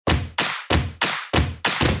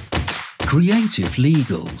Creative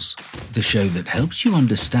Legals, the show that helps you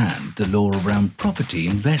understand the law around property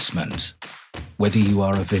investment, whether you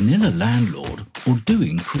are a vanilla landlord or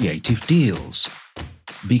doing creative deals.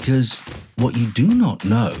 Because what you do not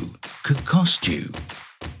know could cost you.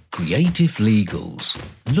 Creative Legals,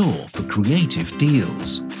 law for creative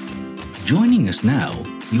deals. Joining us now,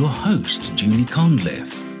 your host, Julie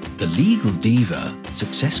Conliffe, the legal diva,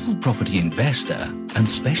 successful property investor, and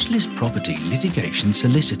specialist property litigation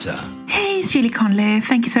solicitor. Hey, it's Julie Conliffe.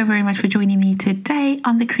 Thank you so very much for joining me today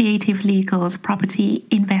on the Creative Legals property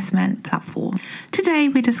investment platform. Today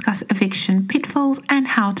we discuss eviction pitfalls and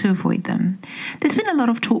how to avoid them. There's been a lot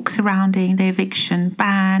of talk surrounding the eviction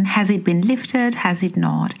ban. Has it been lifted? Has it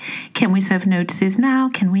not? Can we serve notices now?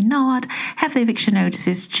 Can we not? Have the eviction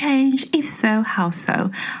notices changed? If so, how so?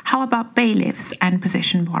 How about bailiffs and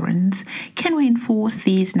possession warrants? Can we enforce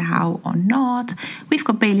these now or not? We've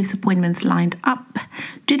got bailiffs appointments lined up.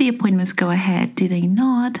 Do the appointments go ahead? Do they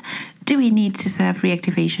not? Do we need to serve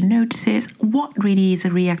reactivation notices? What really is a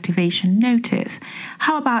reactivation notice?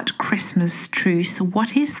 How about Christmas truce?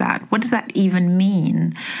 What is that? What does that even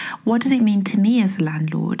mean? What does it mean to me as a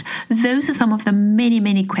landlord? Those are some of the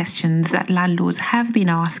many questions that landlords have been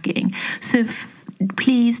asking. So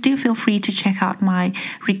please do feel free to check out my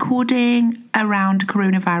recording around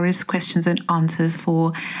coronavirus questions and answers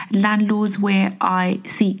for landlords, where I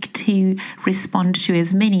seek to respond to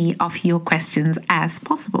as many of your questions as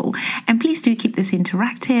possible. And please do keep this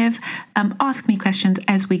interactive. Ask me questions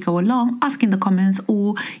as we go along, ask in the comments,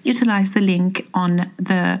 or utilize the link on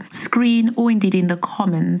the screen or indeed in the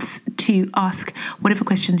comments to ask whatever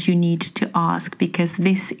questions you need to ask, because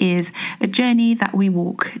this is a journey that we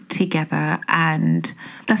walk together, and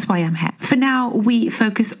that's why I'm here. For now, we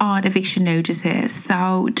focus on eviction notices.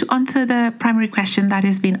 So to answer the primary question that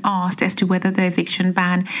has been asked as to whether the eviction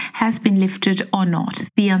ban has been lifted or not,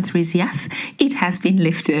 the answer is yes, it has been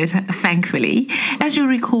lifted, thankfully. As you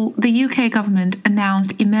recall, the UK government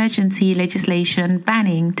announced emergency legislation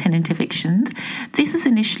banning tenant evictions. This was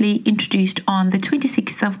initially introduced on the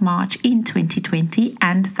 26th of March in 2020,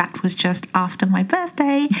 and that was just after my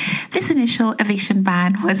birthday. This initial eviction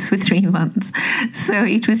ban was for 3 months. So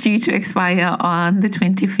it was due to expire on the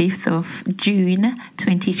 25th of June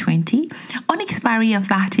 2020. On expiry of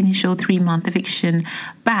that initial 3-month eviction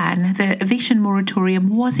ban, the eviction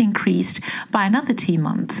moratorium was increased by another 2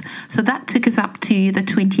 months. So that took us up to the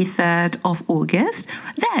 23rd of August.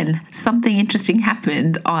 Then something interesting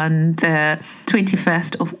happened on the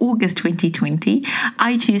 21st of August 2020.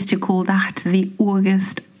 I choose to call that the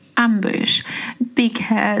August ambush,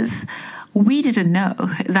 because we didn't know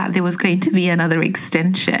that there was going to be another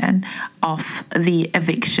extension of the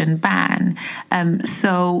eviction ban.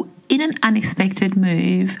 So in an unexpected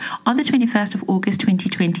move, on the 21st of August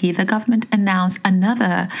 2020, the government announced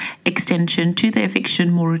another extension to the eviction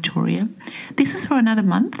moratorium. This was for another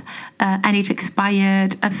month, and it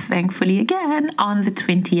expired, thankfully, again on the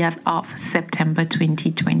 20th of September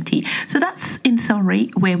 2020. So that's, in summary,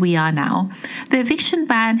 where we are now. The eviction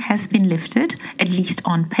ban has been lifted, at least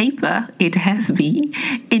on paper it has been.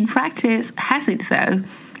 In practice, has it though?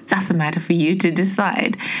 That's a matter for you to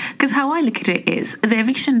decide. Because how I look at it is, the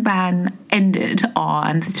eviction ban ended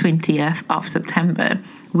on the 20th of September.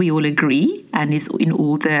 We all agree, and it's in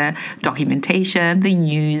all the documentation, the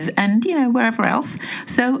news, and, wherever else.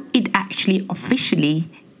 So it actually officially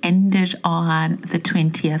ended on the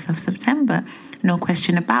 20th of September. No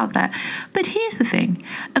question about that. But here's the thing.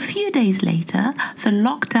 A few days later, the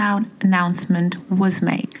lockdown announcement was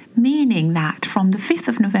made, meaning that from the 5th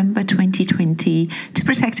of November 2020, to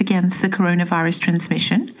protect against the coronavirus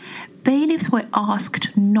transmission, bailiffs were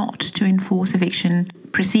asked not to enforce eviction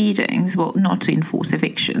proceedings, not to enforce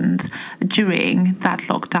evictions during that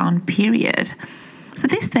lockdown period. So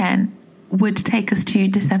this then would take us to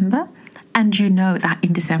December. And you know that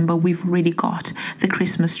in December, we've really got the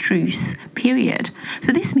Christmas truce period.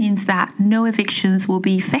 So this means that no evictions will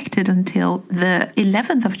be effected until the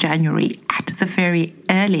 11th of January at the very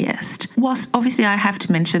earliest. Whilst obviously I have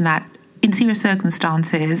to mention that in serious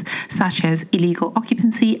circumstances such as illegal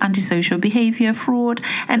occupancy, antisocial behaviour, fraud,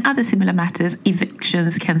 and other similar matters,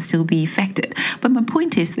 evictions can still be effected. But my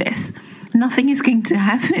point is this. Nothing is going to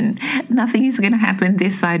happen. Nothing is going to happen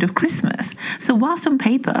this side of Christmas. So whilst on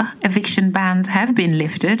paper, eviction bans have been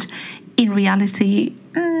lifted, in reality,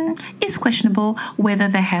 It's questionable whether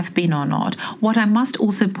there have been or not. What I must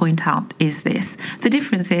also point out is this. The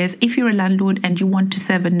difference is if you're a landlord and you want to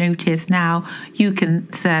serve a notice now, you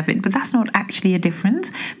can serve it. But that's not actually a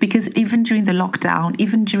difference, because even during the lockdown,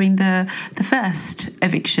 even during the first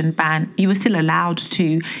eviction ban, you were still allowed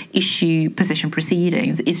to issue possession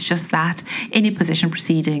proceedings. It's just that any possession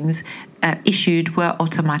proceedings issued were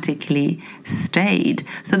automatically stayed.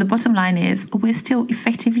 So the bottom line is we're still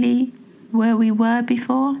effectively where we were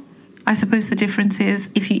before. I suppose the difference is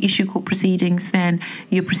if you issue court proceedings, then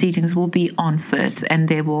your proceedings will be on foot and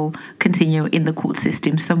they will continue in the court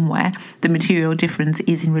system somewhere. The material difference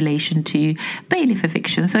is in relation to bailiff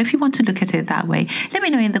eviction. So if you want to look at it that way, let me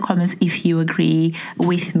know in the comments if you agree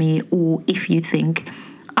with me or if you think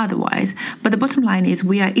otherwise. But the bottom line is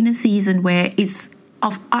we are in a season where it's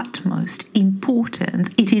of utmost importance.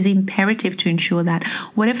 It is imperative to ensure that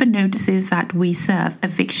whatever notices that we serve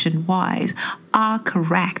eviction-wise are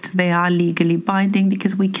correct. They are legally binding,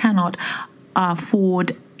 because we cannot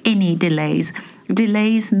afford any delays.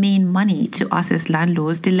 Delays mean money to us as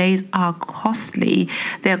landlords. Delays are costly.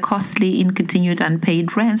 They're costly in continued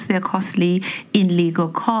unpaid rents. They're costly in legal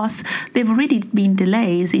costs. There have already been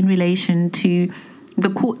delays in relation to the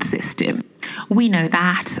court system. We know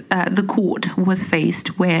that the court was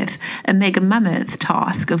faced with a mega mammoth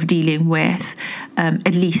task of dealing with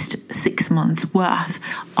at least 6 months worth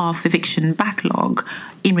of eviction backlog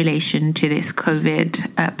in relation to this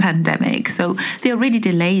COVID pandemic. So there are already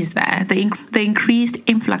delays there. The increased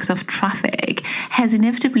influx of traffic has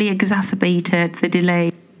inevitably exacerbated the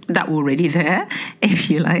delay that were already there, if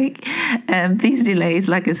you like. These delays,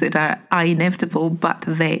 like I said, are inevitable, but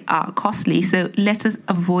they are costly. So let us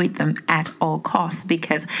avoid them at all costs,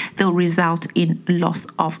 because they'll result in loss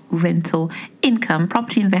of rental income.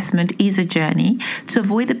 Property investment is a journey. To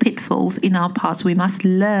avoid the pitfalls in our paths, we must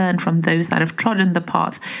learn from those that have trodden the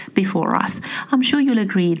path before us. I'm sure you'll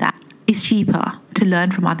agree that it's cheaper to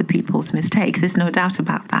learn from other people's mistakes. There's no doubt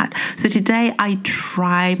about that. So today I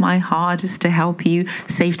try my hardest to help you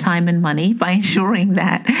save time and money by ensuring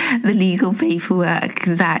that the legal paperwork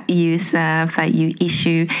that you serve, that you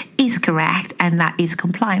issue, is correct and that is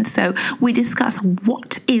compliant. So we discuss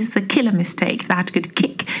what is the killer mistake that could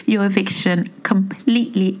kick your eviction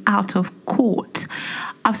completely out of court.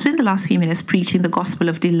 I've spent the last few minutes preaching the gospel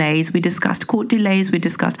of delays. We discussed court delays. We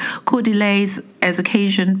discussed court delays as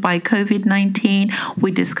occasioned by COVID-19.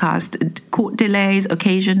 We discussed court delays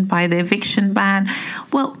occasioned by the eviction ban.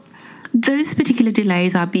 Well, those particular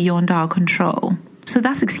delays are beyond our control. So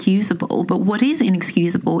that's excusable. But what is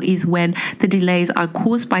inexcusable is when the delays are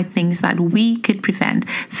caused by things that we could prevent,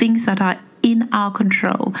 things that are in our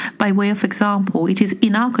control. By way of example, it is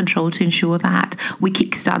in our control to ensure that we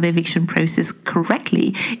kickstart the eviction process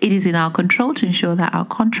correctly. It is in our control to ensure that our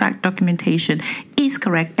contract documentation is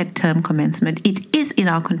correct at term commencement. It is in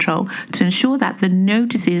our control to ensure that the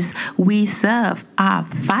notices we serve are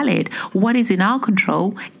valid. What is in our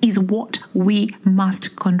control is what we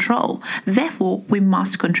must control. Therefore, we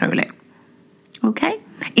must control it. Okay?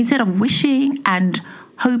 Instead of wishing and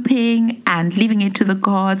hoping and leaving it to the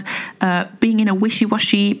gods, being in a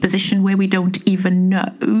wishy-washy position where we don't even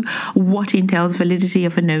know what entails validity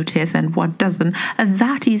of a notice and what doesn't,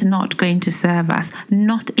 that is not going to serve us,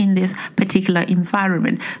 not in this particular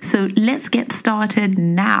environment. So let's get started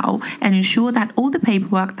now and ensure that all the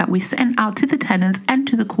paperwork that we send out to the tenants and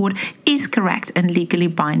to the court is correct and legally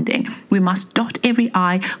binding. We must dot every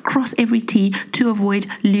I, cross every T to avoid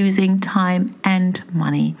losing time and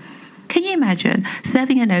money. Can you imagine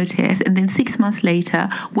serving a notice and then 6 months later,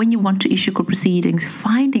 when you want to issue court proceedings,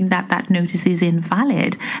 finding that that notice is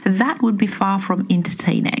invalid? That would be far from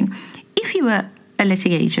entertaining. If you were a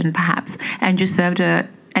letting agent, perhaps, and you served an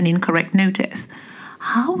incorrect notice,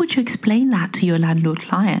 how would you explain that to your landlord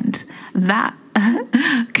client? That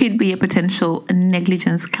could be a potential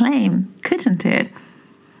negligence claim, couldn't it?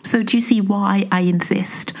 So do you see why I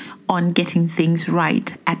insist on getting things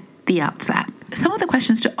right at the outset? Some of the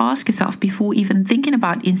questions to ask yourself before even thinking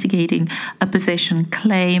about instigating a possession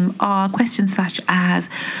claim are questions such as,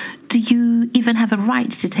 do you even have a right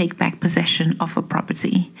to take back possession of a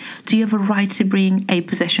property? Do you have a right to bring a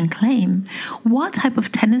possession claim? What type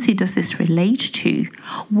of tenancy does this relate to?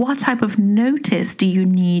 What type of notice do you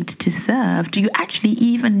need to serve? Do you actually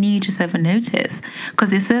even need to serve a notice? Because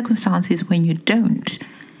there are circumstances when you don't.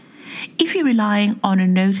 If you're relying on a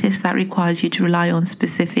notice that requires you to rely on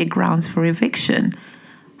specific grounds for eviction,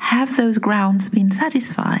 have those grounds been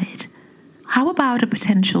satisfied? How about a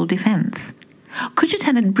potential defense? Could your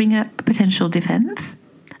tenant bring a potential defense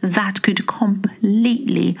that could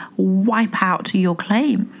completely wipe out your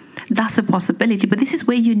claim? That's a possibility. But this is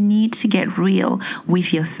where you need to get real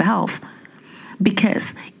with yourself.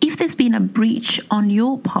 Because if there's been a breach on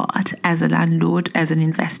your part as a landlord, as an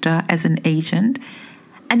investor, as an agent,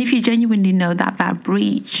 and if you genuinely know that that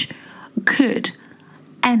breach could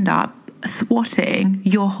end up thwarting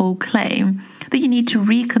your whole claim, then you need to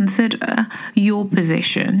reconsider your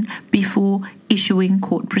position before issuing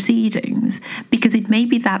court proceedings, because it may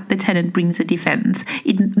be that the tenant brings a defense,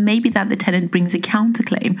 it may be that the tenant brings a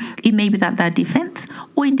counterclaim, it may be that that defense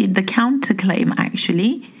or indeed the counterclaim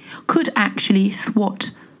could actually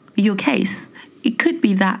thwart your case. It could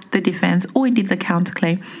be that the defense or indeed the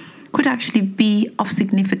counterclaim could actually be of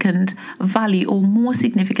significant value or more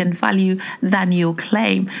significant value than your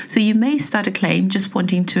claim. So you may start a claim just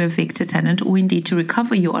wanting to evict a tenant or indeed to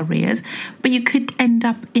recover your arrears, but you could end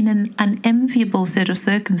up in an unenviable set of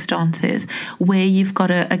circumstances where you've got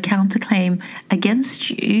a counterclaim against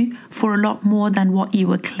you for a lot more than what you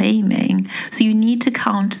were claiming. So you need to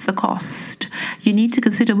count the cost. You need to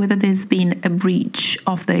consider whether there's been a breach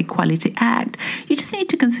of the Equality Act. You just need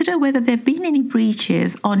to consider whether there have been any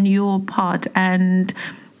breaches on your part, and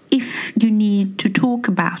if you need to talk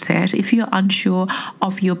about it, if you're unsure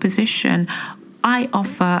of your position, I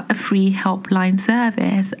offer a free helpline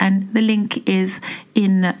service, and the link is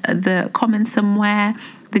in the comments somewhere.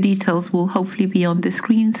 The details will hopefully be on the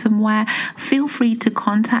screen somewhere. Feel free to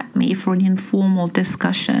contact me for an informal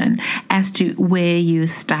discussion as to where you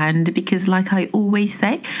stand, because like I always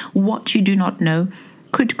say, what you do not know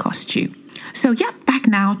could cost you. So back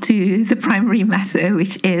now to the primary matter,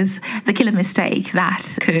 which is the killer mistake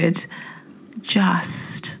that could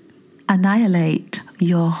just annihilate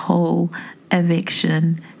your whole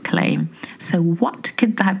eviction claim. So what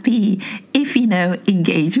could that be? If you know,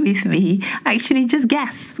 engage with me. Actually, just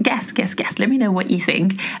guess. Let me know what you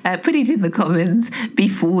think. Put it in the comments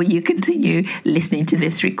before you continue listening to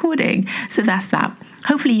this recording. So that's that.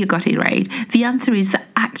 Hopefully you got it right. The answer is the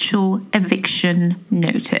actual eviction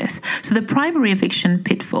notice. So the primary eviction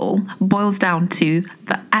pitfall boils down to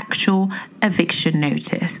the actual eviction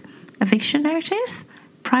notice. Eviction notice?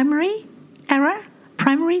 Primary error?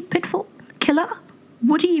 Primary pitfall? Killer?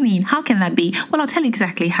 What do you mean? How can that be? Well, I'll tell you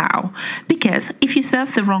exactly how. Because if you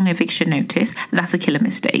serve the wrong eviction notice, that's a killer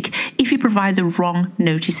mistake. If you provide the wrong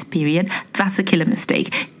notice period, that's a killer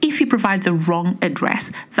mistake. If you provide the wrong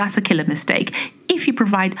address, that's a killer mistake. If you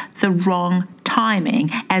provide the wrong timing,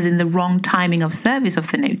 as in the wrong timing of service of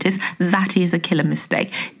the notice, that is a killer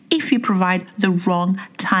mistake. If you provide the wrong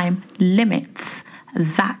time limits,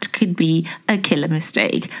 that could be a killer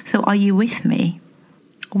mistake. So are you with me?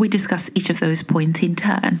 We discuss each of those points in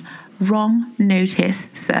turn. Wrong notice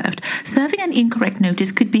served. Serving an incorrect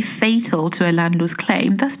notice could be fatal to a landlord's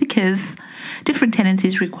claim. That's because different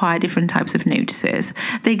tenancies require different types of notices.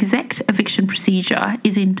 The exact eviction procedure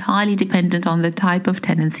is entirely dependent on the type of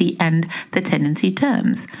tenancy and the tenancy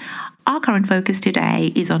terms. Our current focus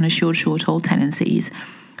today is on assured short-hold tenancies.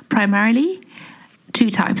 Primarily, two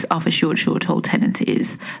types of assured short-hold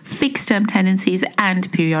tenancies: fixed-term tenancies and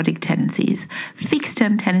periodic tenancies.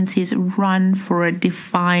 Fixed-term tenancies run for a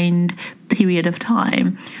defined period of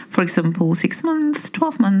time, for example, 6 months,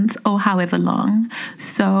 12 months, or however long.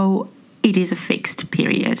 So it is a fixed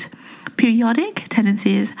period. Periodic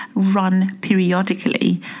tenancies run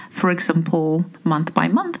periodically, for example, month by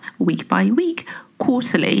month, week by week,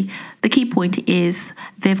 quarterly. The key point is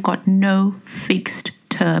they've got no fixed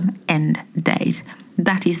term end date.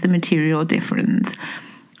 That is the material difference.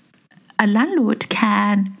 A landlord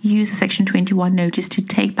can use a Section 21 notice to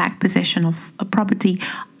take back possession of a property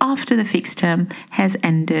after the fixed term has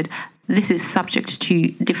ended. This is subject to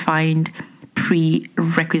defined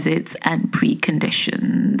prerequisites and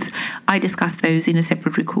preconditions. I discussed those in a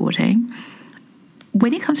separate recording.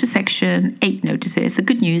 When it comes to Section 8 notices, the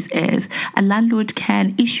good news is a landlord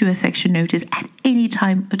can issue a section notice at any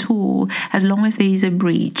time at all, as long as there is a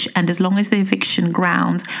breach and as long as the eviction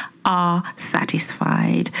grounds are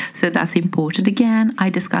satisfied. So that's important. Again, I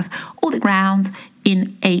discuss all the grounds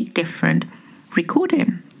in a different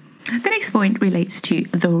recording. The next point relates to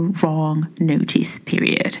the wrong notice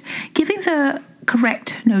period. Giving the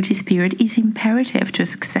correct notice period is imperative to a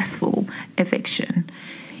successful eviction.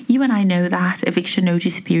 You and I know that eviction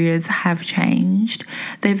notice periods have changed.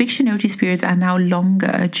 The eviction notice periods are now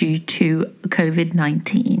longer due to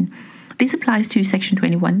COVID-19. This applies to Section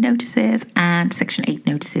 21 notices and Section 8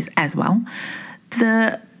 notices as well.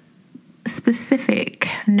 The specific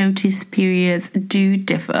notice periods do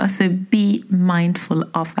differ, so be mindful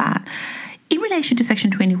of that. In relation to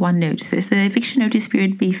Section 21 notices, the eviction notice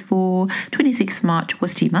period before 26 March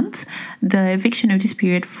was 2 months. The eviction notice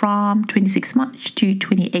period from 26 March to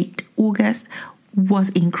 28 August was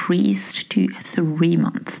increased to 3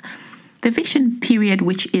 months. The eviction period,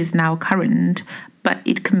 which is now current, but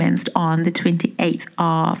it commenced on the 28th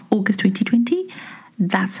of August 2020,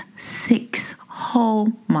 that's 6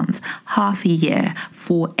 whole months, half a year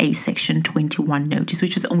for a Section 21 notice,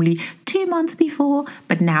 which was only 2 months before,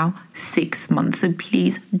 but now 6 months. So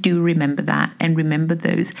please do remember that and remember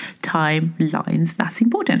those timelines. That's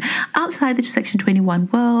important. Outside the Section 21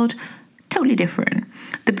 world, totally different.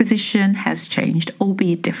 The position has changed,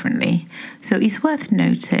 albeit differently. So it's worth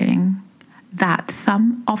noting that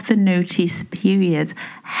some of the notice periods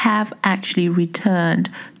have actually returned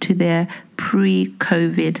to their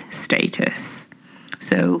pre-COVID status.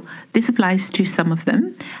 So this applies to some of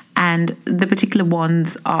them, and the particular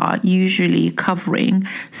ones are usually covering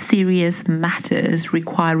serious matters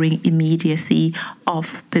requiring immediacy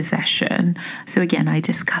of possession. So again, I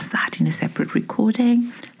discussed that in a separate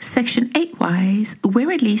recording. Section 8-wise,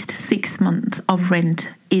 where at least 6 months of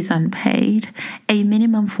rent is unpaid, a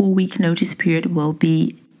minimum 4-week notice period will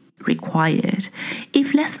be required.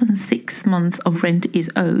 If less than 6 months of rent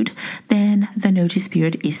is owed, then the notice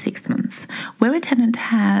period is 6 months. Where a tenant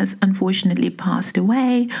has unfortunately passed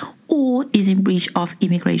away, or is in breach of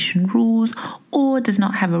immigration rules, or does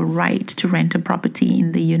not have a right to rent a property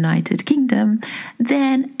in the United Kingdom,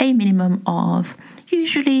 then a minimum of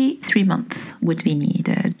usually 3 months would be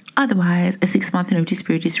needed. Otherwise, a 6-month notice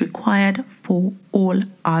period is required for all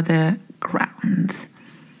other grounds.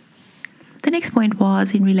 The next point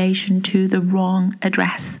was in relation to the wrong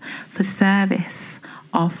address for service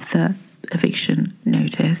of the eviction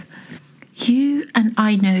notice. You and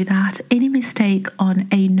I know that any mistake on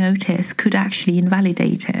a notice could actually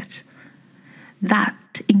invalidate it.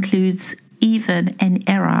 That includes even an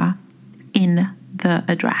error in the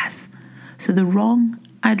address. So the wrong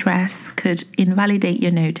address could invalidate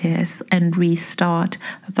your notice and restart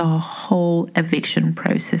the whole eviction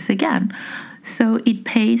process again. So it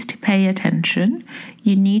pays to pay attention.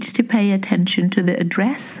 You need to pay attention to the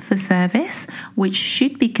address for service, which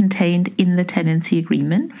should be contained in the tenancy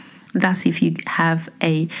agreement. That's if you have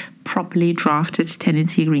a properly drafted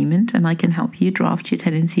tenancy agreement, and I can help you draft your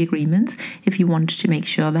tenancy agreements if you want to make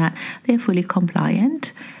sure that they're fully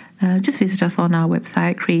compliant. Just visit us on our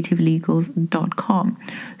website, creativelegals.com.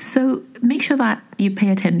 So make sure that you pay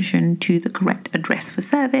attention to the correct address for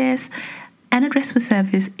service. An address for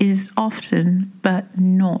service is often, but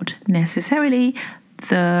not necessarily,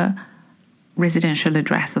 the residential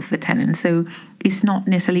address of the tenant. So it's not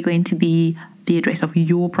necessarily going to be the address of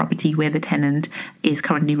your property where the tenant is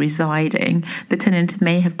currently residing. The tenant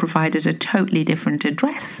may have provided a totally different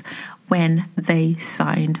address when they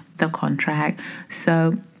signed the contract.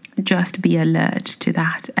 So just be alert to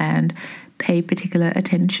that and pay particular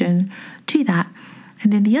attention to that.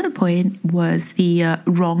 And then the other point was the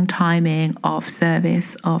wrong timing of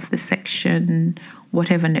service of the section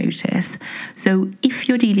whatever notice. So if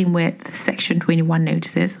you're dealing with Section 21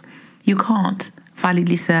 notices, you can't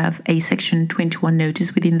validly serve a Section 21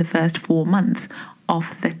 notice within the first 4 months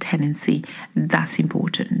of the tenancy. That's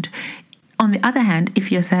important. On the other hand,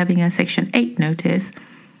 if you're serving a Section 8 notice,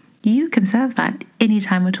 you can serve that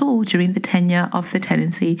anytime at all during the tenure of the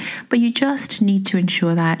tenancy, but you just need to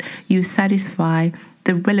ensure that you satisfy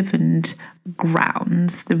the relevant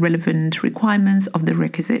grounds, the relevant requirements of the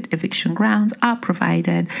requisite eviction grounds are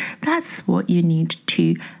provided. That's what you need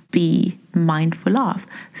to be mindful of.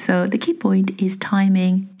 So the key point is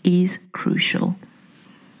timing is crucial.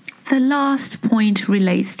 The last point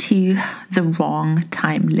relates to the wrong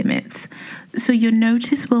time limits. So your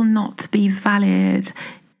notice will not be valid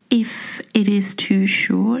if it is too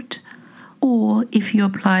short or if you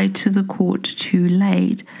apply to the court too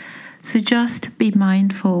late. So just be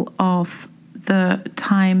mindful of the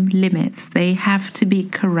time limits. They have to be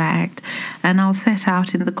correct. And I'll set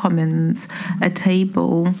out in the comments a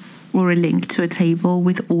table or a link to a table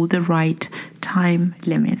with all the right time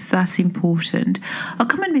limits. That's important. A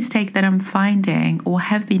common mistake that I'm finding or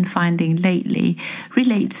have been finding lately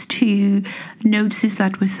relates to notices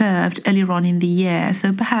that were served earlier on in the year.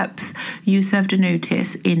 So perhaps you served a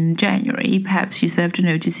notice in January, perhaps you served a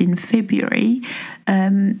notice in February.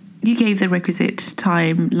 You gave the requisite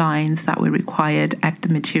timelines that were required at the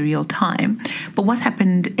material time. But what's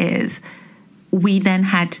happened is we then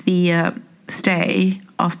had the stay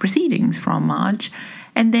of proceedings from March.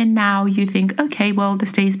 And then now you think, okay, well, the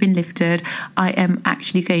stay's been lifted. I am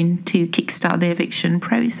actually going to kickstart the eviction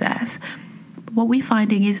process. But what we're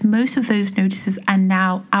finding is most of those notices are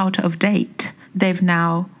now out of date. They've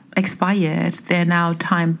now expired. They're now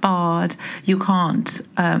time barred. You can't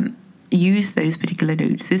use those particular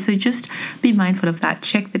notices. So just be mindful of that.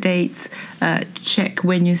 Check the dates, check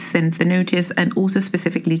when you sent the notice, and also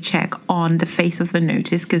specifically check on the face of the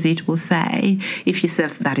notice, because it will say if you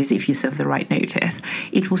serve the right notice.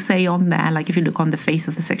 It will say on there, like if you look on the face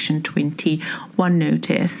of the Section 21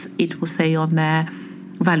 notice, it will say on there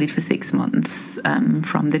valid for 6 months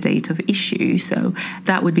from the date of issue. So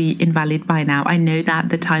that would be invalid by now. I know that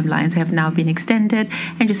the timelines have now been extended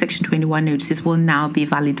and your Section 21 notices will now be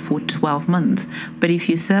valid for 12 months. But if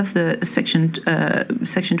you serve the Section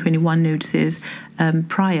 21 notices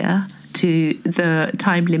prior to the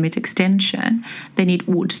time limit extension, then it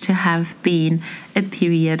ought to have been a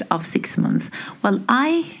period of 6 months. Well,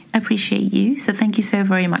 I appreciate you. So thank you so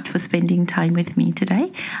very much for spending time with me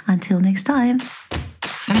today. Until next time.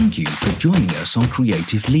 Thank you for joining us on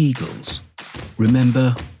Creative Legals.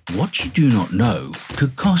 Remember, what you do not know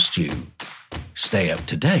could cost you. Stay up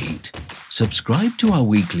to date. Subscribe to our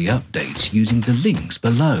weekly updates using the links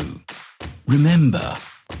below. Remember,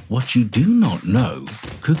 what you do not know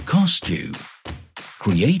could cost you.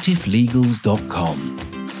 CreativeLegals.com.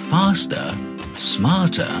 Faster,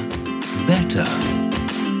 smarter, better.